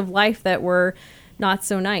 parts of life that were not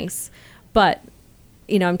so nice, but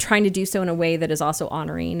you know, I'm trying to do so in a way that is also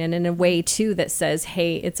honoring and in a way too that says,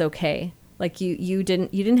 hey, it's okay. Like you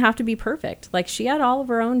didn't have to be perfect. Like she had all of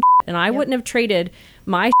her own and I wouldn't have traded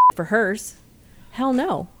my for hers. Hell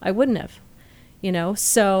no, I wouldn't have, you know?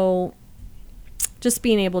 So just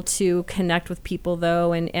being able to connect with people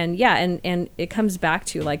though. And it comes back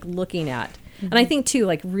to like looking at, and I think too,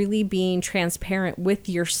 like really being transparent with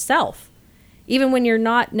yourself, even when you're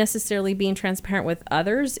not necessarily being transparent with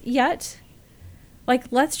others yet. Like,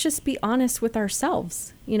 let's just be honest with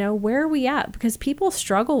ourselves. You know, where are we at? Because people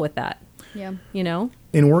struggle with that. Yeah. You know?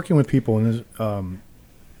 In working with people, and you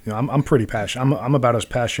know, I'm pretty passionate. I'm about as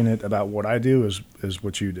passionate about what I do as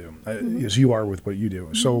what you do, as you are with what you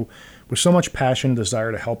do. So with so much passion,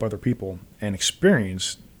 desire to help other people, and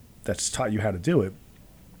experience that's taught you how to do it,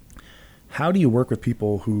 how do you work with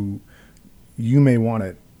people who you may want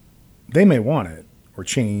it, they may want it, or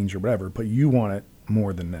change or whatever, but you want it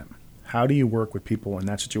more than them? How do you work with people in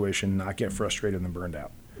that situation, not get frustrated and burned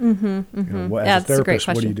out? You know, as a therapist,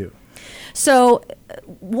 what do you do? So,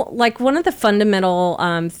 like one of the fundamental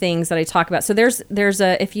things that I talk about. So there's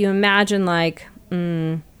if you imagine like,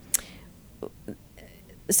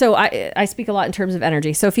 so I speak a lot in terms of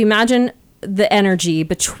energy. So if you imagine the energy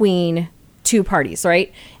between two parties,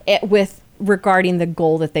 right, with regarding the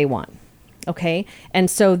goal that they want, okay,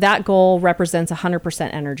 and so that goal represents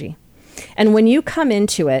 100% energy, and when you come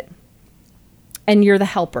into it. And you're the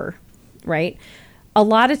helper, right? A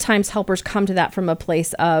lot of times helpers come to that from a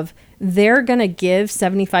place of they're going to give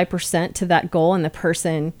 75% to that goal and the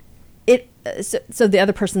person, so the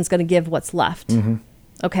other person's going to give what's left.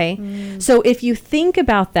 Okay. So if you think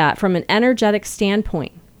about that from an energetic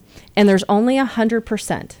standpoint and there's only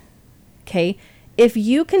 100%, okay, if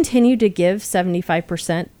you continue to give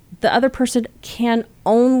 75%, the other person can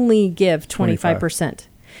only give 25%.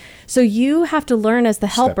 So you have to learn as the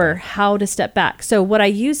helper how to step back. So what I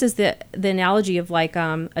use is the analogy of like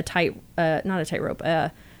not a tightrope.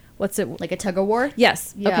 What's it? Like a tug of war?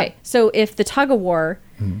 Yes. Yeah. Okay. So if the tug of war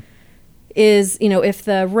is, you know, if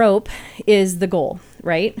the rope is the goal,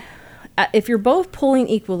 right? If you're both pulling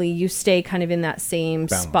equally, you stay kind of in that same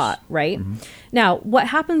spot, right? Now, what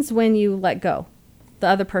happens when you let go? The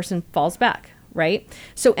other person falls back. Right?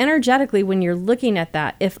 So energetically, when you're looking at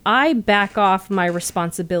that, if I back off my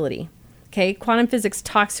responsibility, okay, quantum physics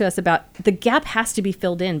talks to us about the gap has to be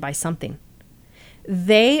filled in by something.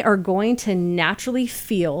 They are going to naturally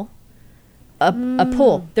feel a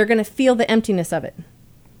pull. They're going to feel the emptiness of it.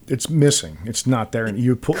 It's missing. It's not there. And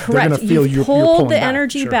you pull. Correct. They're going to feel you're pulling the back.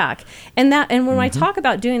 energy back. And when I talk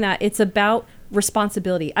about doing that, it's about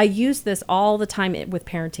responsibility. I use this all the time with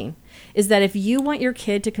parenting, is that if you want your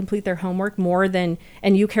kid to complete their homework and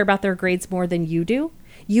you care about their grades more than you do,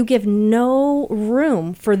 you give no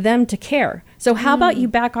room for them to care. So how about you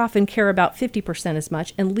back off and care about 50% as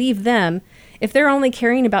much and leave them, if they're only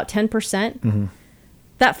caring about 10%,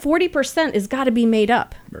 that 40% has got to be made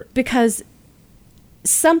up because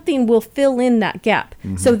something will fill in that gap.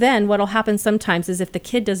 So then what'll happen sometimes is if the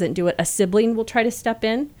kid doesn't do it, a sibling will try to step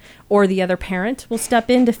in or the other parent will step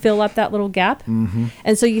in to fill up that little gap.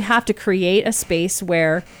 And so you have to create a space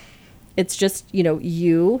where it's just, you know,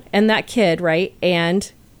 you and that kid, right?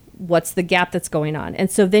 And what's the gap that's going on? And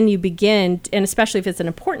so then you begin, and especially if it's an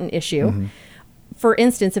important issue, for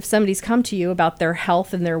instance, if somebody's come to you about their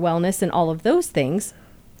health and their wellness and all of those things,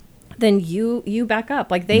 then you back up.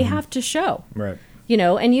 Like they have to show. Right. You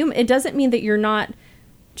know, and it doesn't mean that you're not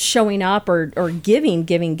showing up or giving.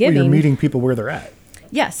 Well, you're meeting people where they're at.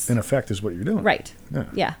 Yes. In effect is what you're doing. Right.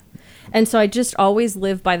 Yeah. And so I just always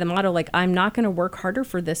live by the motto, like, I'm not going to work harder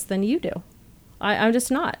for this than you do. I'm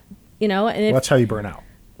just not, you know. And that's how you burn out.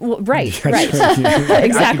 Well, right.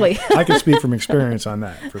 Exactly. I can speak from experience on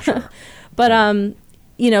that for sure. But,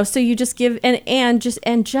 So you just give and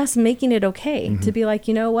just making it okay to be like,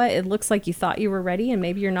 you know what, it looks like you thought you were ready and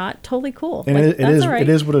maybe you're not. Totally cool. And like, it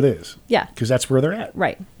is what it is. Yeah. Because that's where they're at.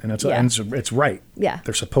 Right. And it's right. Yeah.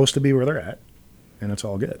 They're supposed to be where they're at, and it's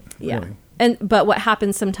all good. Yeah. Really. But what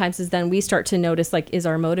happens sometimes is then we start to notice, like, is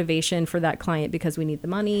our motivation for that client because we need the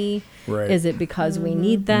money? Right. Is it because we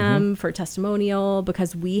need them for testimonial,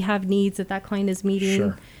 because we have needs that client is meeting?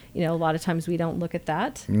 Sure. A lot of times we don't look at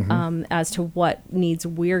that as to what needs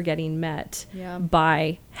we're getting met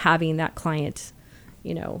by having that client,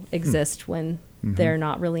 exist when they're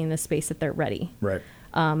not really in the space that they're ready. Right.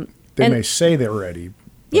 They may say they're ready,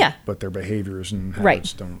 Yeah. But their behaviors and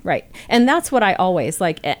habits don't. Right. And that's what I always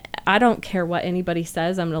like. I don't care what anybody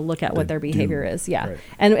says. I'm going to look at what their behavior is. Yeah. Right.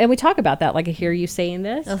 And we talk about that. Like, I hear you saying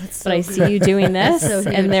this, but I see you doing this.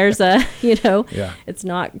 And there's a, it's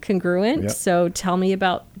not congruent. Yep. So tell me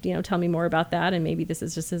more about that. And maybe this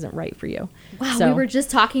just isn't right for you. Wow. We were just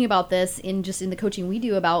talking about this in the coaching we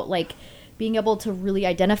do about like being able to really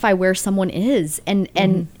identify where someone is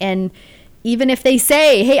and even if they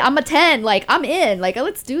say, hey, I'm a 10, like, I'm in, like,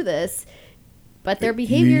 let's do this, but their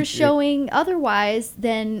behavior is showing otherwise,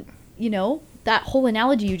 then, that whole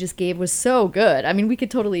analogy you just gave was so good. I mean, we could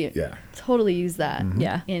totally use that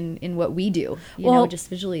in what we do. Just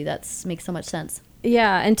visually, makes so much sense.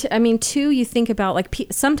 Yeah. And too, you think about, like,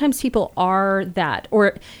 sometimes people are that,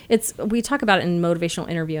 or we talk about it in motivational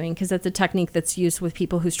interviewing because that's a technique that's used with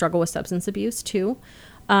people who struggle with substance abuse too.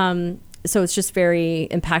 So it's just very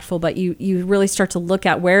impactful, but you really start to look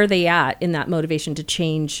at where are they at in that motivation to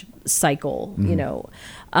change cycle,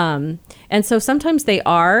 and so sometimes they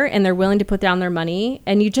are, and they're willing to put down their money,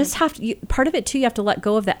 and you just have to, part of it too, you have to let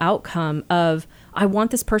go of the outcome of, I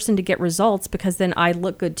want this person to get results because then I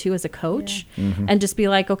look good too as a coach, and just be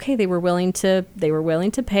like, okay, they were willing to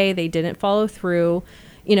pay, they didn't follow through.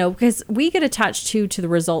 Because we get attached to the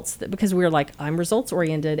results because we're like, I'm results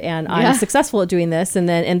oriented and I'm successful at doing this. And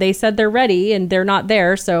they said they're ready and they're not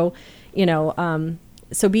there. So,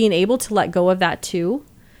 so being able to let go of that too,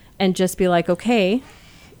 and just be like, okay,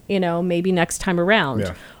 maybe next time around.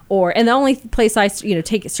 Yeah. And the only place I,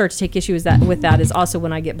 start to take issue with that is also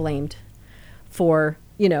when I get blamed for,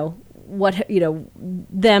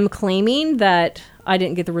 them claiming that I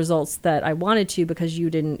didn't get the results that I wanted to because you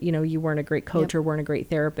didn't, you weren't a great coach or weren't a great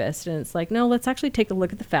therapist. And it's like, no, let's actually take a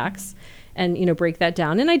look at the facts and, break that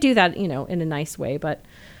down. And I do that, in a nice way, but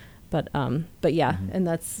yeah. And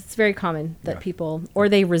it's very common that people, or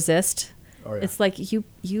they resist. Oh, yeah. It's like,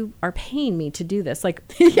 you are paying me to do this. Like,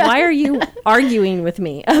 why are you arguing with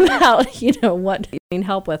me about, what you need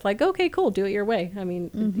help with? Like, okay, cool. Do it your way. I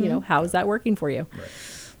mean, how is that working for you? Right.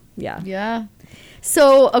 Yeah. Yeah.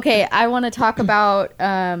 So, okay, I want to talk about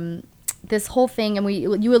this whole thing, and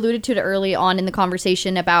you alluded to it early on in the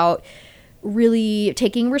conversation about really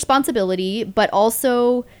taking responsibility, but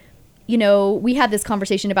also, we had this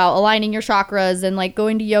conversation about aligning your chakras and like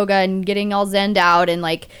going to yoga and getting all zenned out and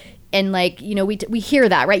we hear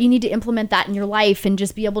that, right? You need to implement that in your life and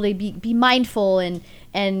just be able to be mindful and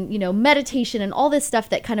meditation and all this stuff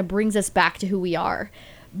that kind of brings us back to who we are.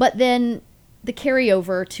 But then the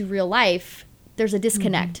carryover to real life, there's a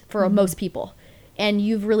disconnect for most people. And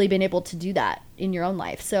you've really been able to do that in your own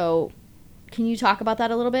life. So can you talk about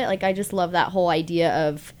that a little bit? Like, I just love that whole idea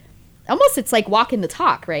of almost, it's like walking the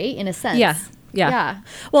talk, right? In a sense. Yeah.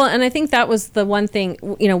 Well, and I think that was the one thing,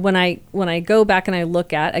 when I go back and I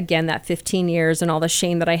look at, again, that 15 years and all the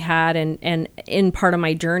shame that I had and in part of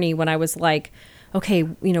my journey when I was like, okay,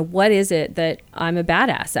 what is it that I'm a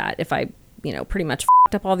badass at if I, pretty much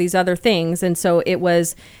f***ed up all these other things. And so it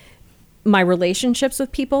was my relationships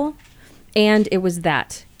with people, and it was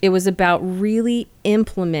about really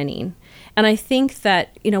implementing. And I think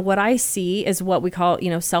that, what I see is what we call,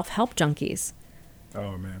 self-help junkies.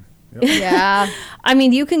 Oh, man. Yep. Yeah. I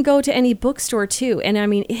mean, you can go to any bookstore too. And I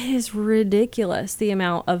mean, it is ridiculous the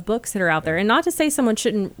amount of books that are out there. And not to say someone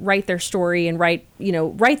shouldn't write their story and write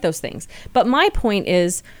those things. But my point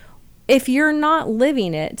is, if you're not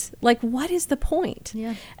living it, like, what is the point?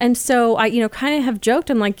 Yeah. And so I, kind of have joked.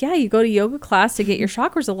 I'm like, yeah, you go to yoga class to get your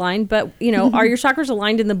chakras aligned, but are your chakras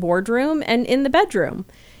aligned in the boardroom and in the bedroom,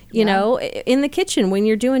 in the kitchen when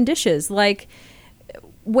you're doing dishes? Like,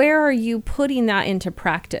 where are you putting that into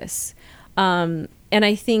practice? And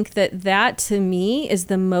I think that to me is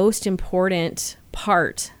the most important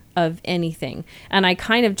part of anything. And I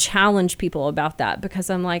kind of challenge people about that because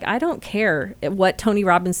I'm like, I don't care what Tony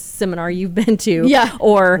Robbins seminar you've been to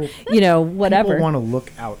or, whatever. People want to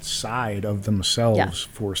look outside of themselves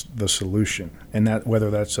for the solution. And that,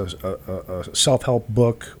 whether that's a self-help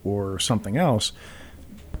book or something else,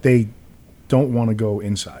 they don't want to go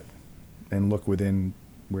inside and look within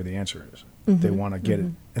where the answer is. They want to get it,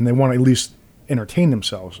 and they want to at least entertain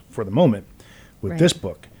themselves for the moment with this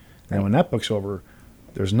book. And when that book's over,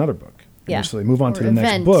 there's another book. Yeah. So they move on to the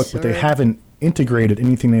next book, but they haven't integrated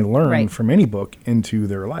anything they learned from any book into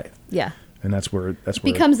their life. Yeah. And that's where it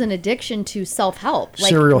becomes an addiction to self-help. Like,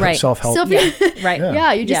 serial self-help.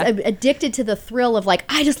 Yeah, you're just addicted to the thrill of like,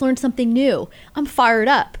 I just learned something new. I'm fired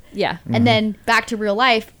up. Yeah. And then back to real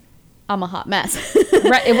life, I'm a hot mess.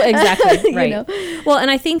 Right. Exactly. Right. You know? Well,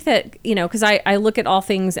 and I think that, because I look at all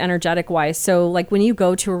things energetic wise. So like when you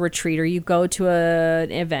go to a retreat or you go to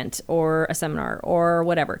an event or a seminar or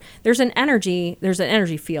whatever, there's an energy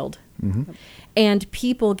field. Mm-hmm. And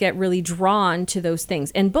people get really drawn to those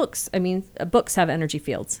things. And books have energy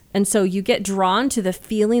fields. And so you get drawn to the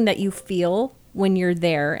feeling that you feel when you're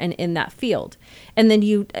there and in that field. And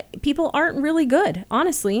then people aren't really good,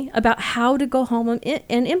 honestly, about how to go home and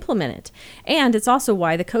implement it. And it's also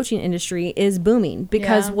why the coaching industry is booming,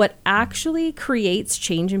 because what actually creates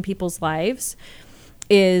change in people's lives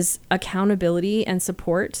is accountability and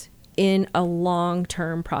support in a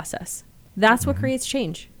long-term process. That's what creates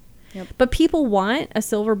change. Yep. But people want a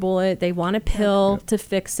silver bullet. They want a pill to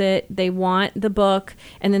fix it. They want the book.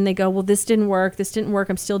 And then they go, well, this didn't work.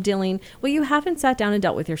 I'm still dealing. Well, you haven't sat down and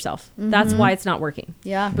dealt with yourself. Mm-hmm. That's why it's not working.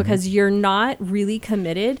 Yeah. Because you're not really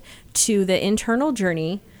committed to the internal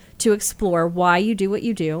journey to explore why you do what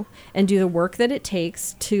you do and do the work that it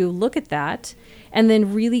takes to look at that and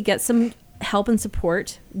then really get some help and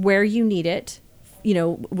support where you need it.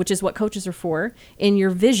 Which is what coaches are for, in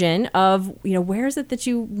your vision of, where is it that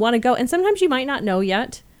you want to go? And sometimes you might not know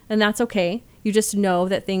yet, and that's okay. You just know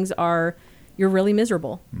that you're really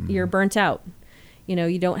miserable. Mm-hmm. You're burnt out.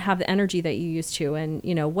 You don't have the energy that you used to, and,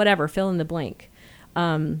 whatever, fill in the blank.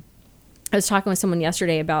 I was talking with someone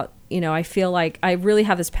yesterday about, I feel like I really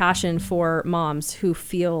have this passion for moms who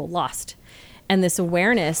feel lost, and this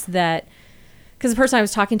awareness that, because the person I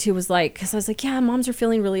was talking to was like, because I was like, yeah, moms are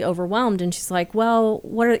feeling really overwhelmed. And she's like, well,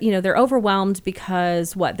 they're overwhelmed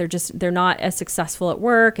because they're not as successful at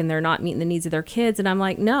work and they're not meeting the needs of their kids. And I'm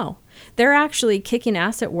like, no, they're actually kicking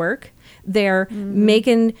ass at work. They're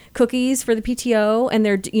making cookies for the PTO and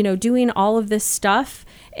they're, doing all of this stuff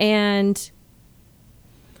and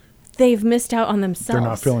they've missed out on themselves. They're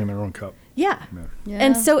not filling their own cup. Yeah.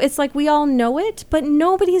 And so it's like, we all know it, but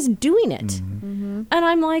nobody's doing it. Mm-hmm. And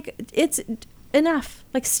I'm like, it's enough.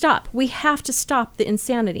 Like, stop. We have to stop the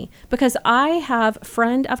insanity, because I have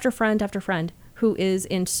friend after friend after friend who is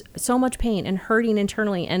in so much pain and hurting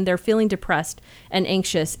internally, and they're feeling depressed and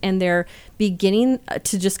anxious, and they're beginning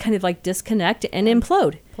to just kind of like disconnect and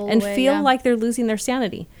implode and feel like they're losing their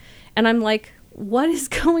sanity. And I'm like, what is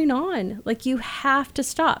going on? Like, you have to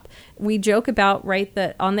stop. We joke about, right,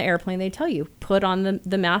 that on the airplane, they tell you, put on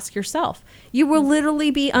the mask yourself. You will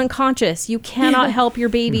literally be unconscious. You cannot help your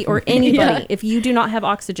baby or anybody if you do not have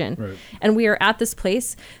oxygen. Right. And we are at this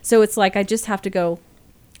place. So it's like, I just have to go,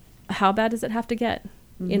 how bad does it have to get?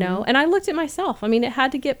 Mm-hmm. And I looked at myself. I mean, it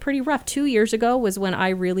had to get pretty rough. 2 years ago was when I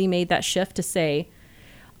really made that shift to say,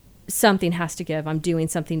 something has to give. I'm doing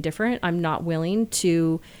something different. I'm not willing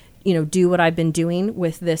to do what I've been doing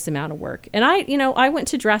with this amount of work. And I went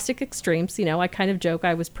to drastic extremes. I kind of joke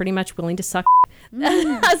I was pretty much willing to suck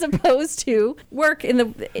as opposed to work in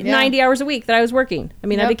the 90 hours a week that I was working. I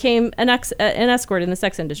mean, I became an escort in the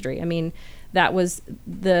sex industry. I mean, that was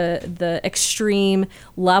the extreme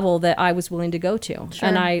level that I was willing to go to. Sure.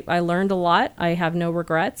 And I learned a lot. I have no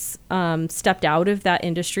regrets. Stepped out of that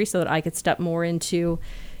industry so that I could step more into,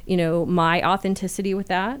 my authenticity with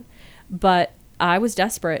that. But I was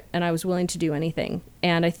desperate and I was willing to do anything.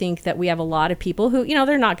 And I think that we have a lot of people who,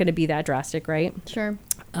 they're not going to be that drastic, right? Sure.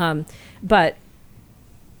 But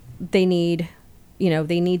they need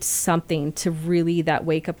something to really, that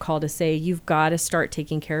wake up call to say, you've got to start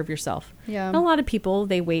taking care of yourself. Yeah. And a lot of people,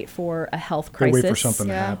 they wait for a health crisis. They wait for something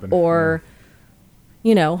to happen. Or,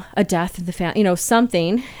 a death in the family,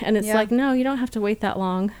 something. And it's like, no, you don't have to wait that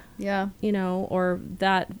long. Yeah. Or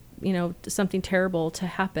that, something terrible to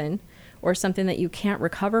happen, or something that you can't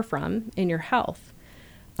recover from in your health.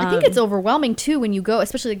 I think it's overwhelming too when you go,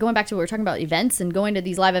 especially going back to what we were talking about, events and going to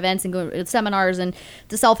these live events and going to seminars and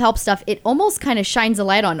the self-help stuff. It almost kind of shines a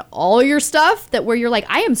light on all your stuff, that where you're like,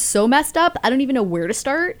 I am so messed up, I don't even know where to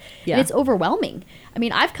start. Yeah. And it's overwhelming. I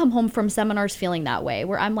mean, I've come home from seminars feeling that way,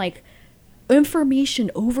 where I'm like,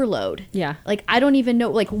 information overload. Yeah. Like, I don't even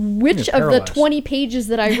know, like, which of the 20 pages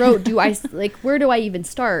that I wrote do I, like, where do I even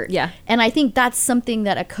start? Yeah. And I think that's something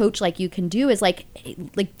that a coach like you can do, is like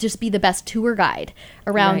just be the best tour guide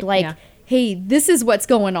around, hey, this is what's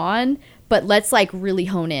going on, but let's like really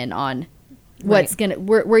hone in on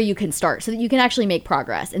where you can start, so that you can actually make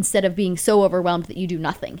progress instead of being so overwhelmed that you do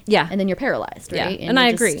nothing. Yeah. And then you're paralyzed, right? Yeah. And I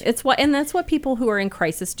agree. And that's what people who are in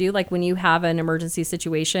crisis do. Like when you have an emergency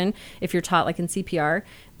situation, if you're taught like in CPR,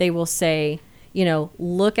 they will say,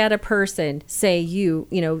 look at a person, say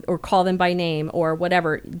or call them by name or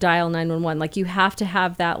whatever, dial 911. Like you have to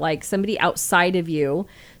have that, like somebody outside of you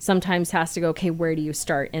sometimes has to go, okay, where do you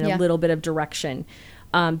start, in a little bit of direction,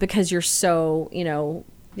 because you're so,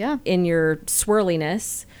 in your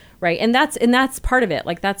swirliness, right? And that's part of it.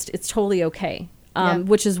 Like it's totally okay.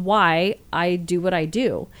 Which is why I do what I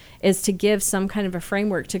do, is to give some kind of a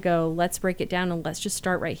framework to go, let's break it down and let's just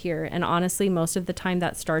start right here. And honestly, most of the time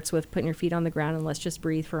that starts with putting your feet on the ground and let's just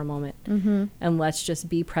breathe for a moment. Mm-hmm. And let's just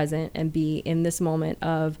be present and be in this moment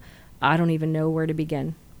of, I don't even know where to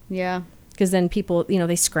begin. Yeah. Because then people,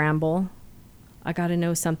 they scramble. I got to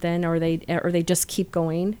know something, or they just keep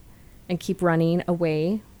going and keep running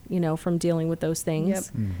away, from dealing with those things. Yep.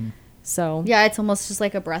 Mm-hmm. So yeah, it's almost just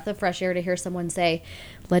like a breath of fresh air to hear someone say,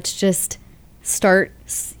 let's just start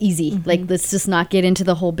easy. Mm-hmm. Like, let's just not get into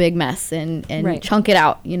the whole big mess and right. chunk it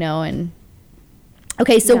out, and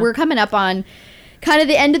okay. So we're coming up on kind of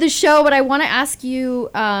the end of the show, but I want to ask you,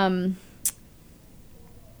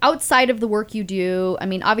 outside of the work you do, I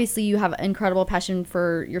mean, obviously you have an incredible passion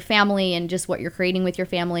for your family and just what you're creating with your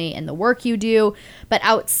family and the work you do. But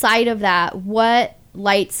outside of that, what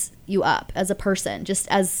lights you up as a person, just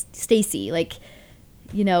as Stacy, like,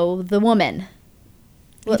 the woman?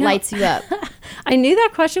 What lights you up? I knew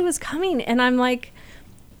that question was coming, and I'm like,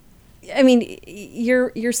 I mean,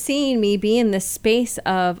 you're seeing me be in this space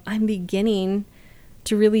of, I'm beginning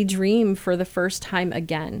to really dream for the first time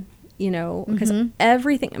again, because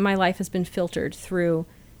everything in my life has been filtered through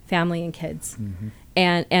family and kids. Mm-hmm.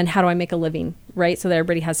 And how do I make a living, right? So that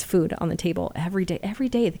everybody has food on the table every day. Every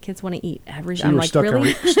day the kids want to eat. So I'm like,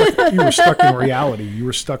 really? You were stuck in reality. You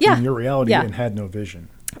were stuck in your reality and had no vision.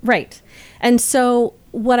 Right. And so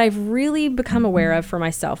what I've really become aware of for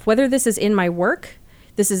myself, whether this is in my work,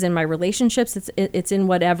 this is in my relationships, it's in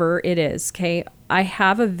whatever it is, okay? I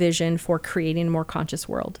have a vision for creating a more conscious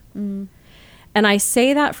world. Mm. And I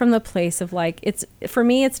say that from the place of like, for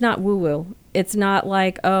me, it's not woo-woo. It's not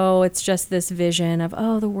like, it's just this vision of,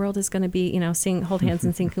 the world is going to be, hold hands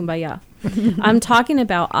and sing Kumbaya. I'm talking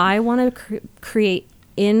about, I want to create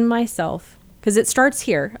in myself, because it starts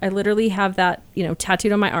here. I literally have that,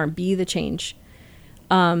 tattooed on my arm, be the change.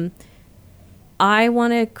 I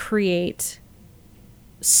want to create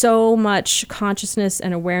so much consciousness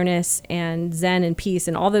and awareness and Zen and peace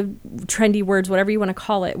and all the trendy words, whatever you want to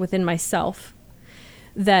call it, within myself,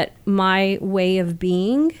 that my way of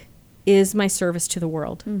being is my service to the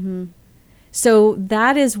world. Mm-hmm. So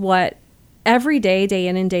that is what every day, day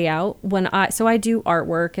in and day out, so I do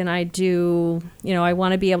artwork, and I do, I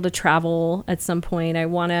want to be able to travel at some point. I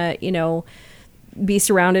want to, be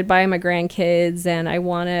surrounded by my grandkids, and I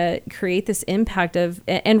want to create this impact of,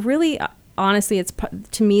 and really, honestly,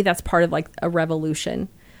 to me, that's part of like a revolution,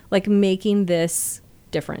 like making this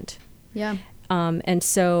different. Yeah. And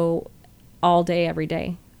so all day, every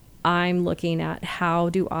day, I'm looking at how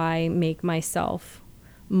do I make myself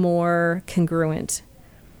more congruent,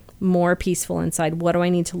 more peaceful inside? What do I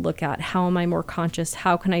need to look at? How am I more conscious?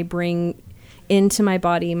 How can I bring into my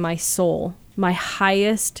body, my soul, my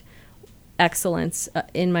highest excellence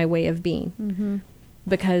in my way of being? Mm-hmm.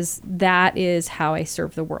 Because that is how I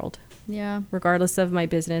serve the world. Yeah. Regardless of my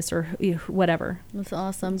business or whatever. That's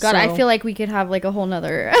awesome. God, I feel like we could have like a whole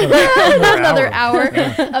nother another hour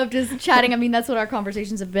of just chatting. I mean, that's what our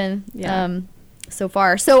conversations have been so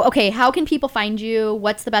far. So, okay, how can people find you?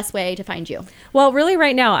 What's the best way to find you? Well, really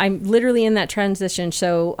right now, I'm literally in that transition.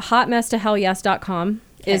 So hotmesstohellyes.com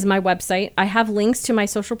is my website. I have links to my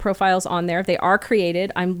social profiles on there. They are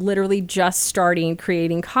created. I'm literally just starting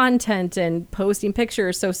creating content and posting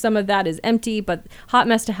pictures. So some of that is empty, but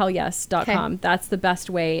hotmesstohellyes.com. That's the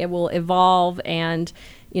best way. It will evolve, and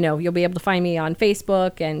you'll be able to find me on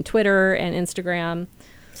Facebook and Twitter and Instagram.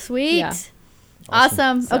 Sweet. Yeah.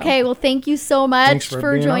 Awesome. So, okay. Well, thank you so much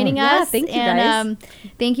for joining us. Yeah, thank you guys. And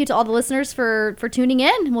thank you to all the listeners for tuning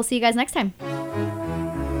in. And we'll see you guys next time.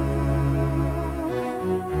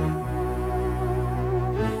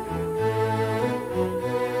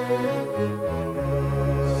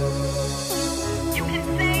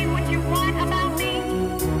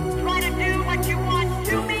 Try to do what you want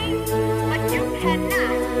to me, but you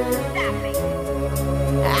cannot stop me.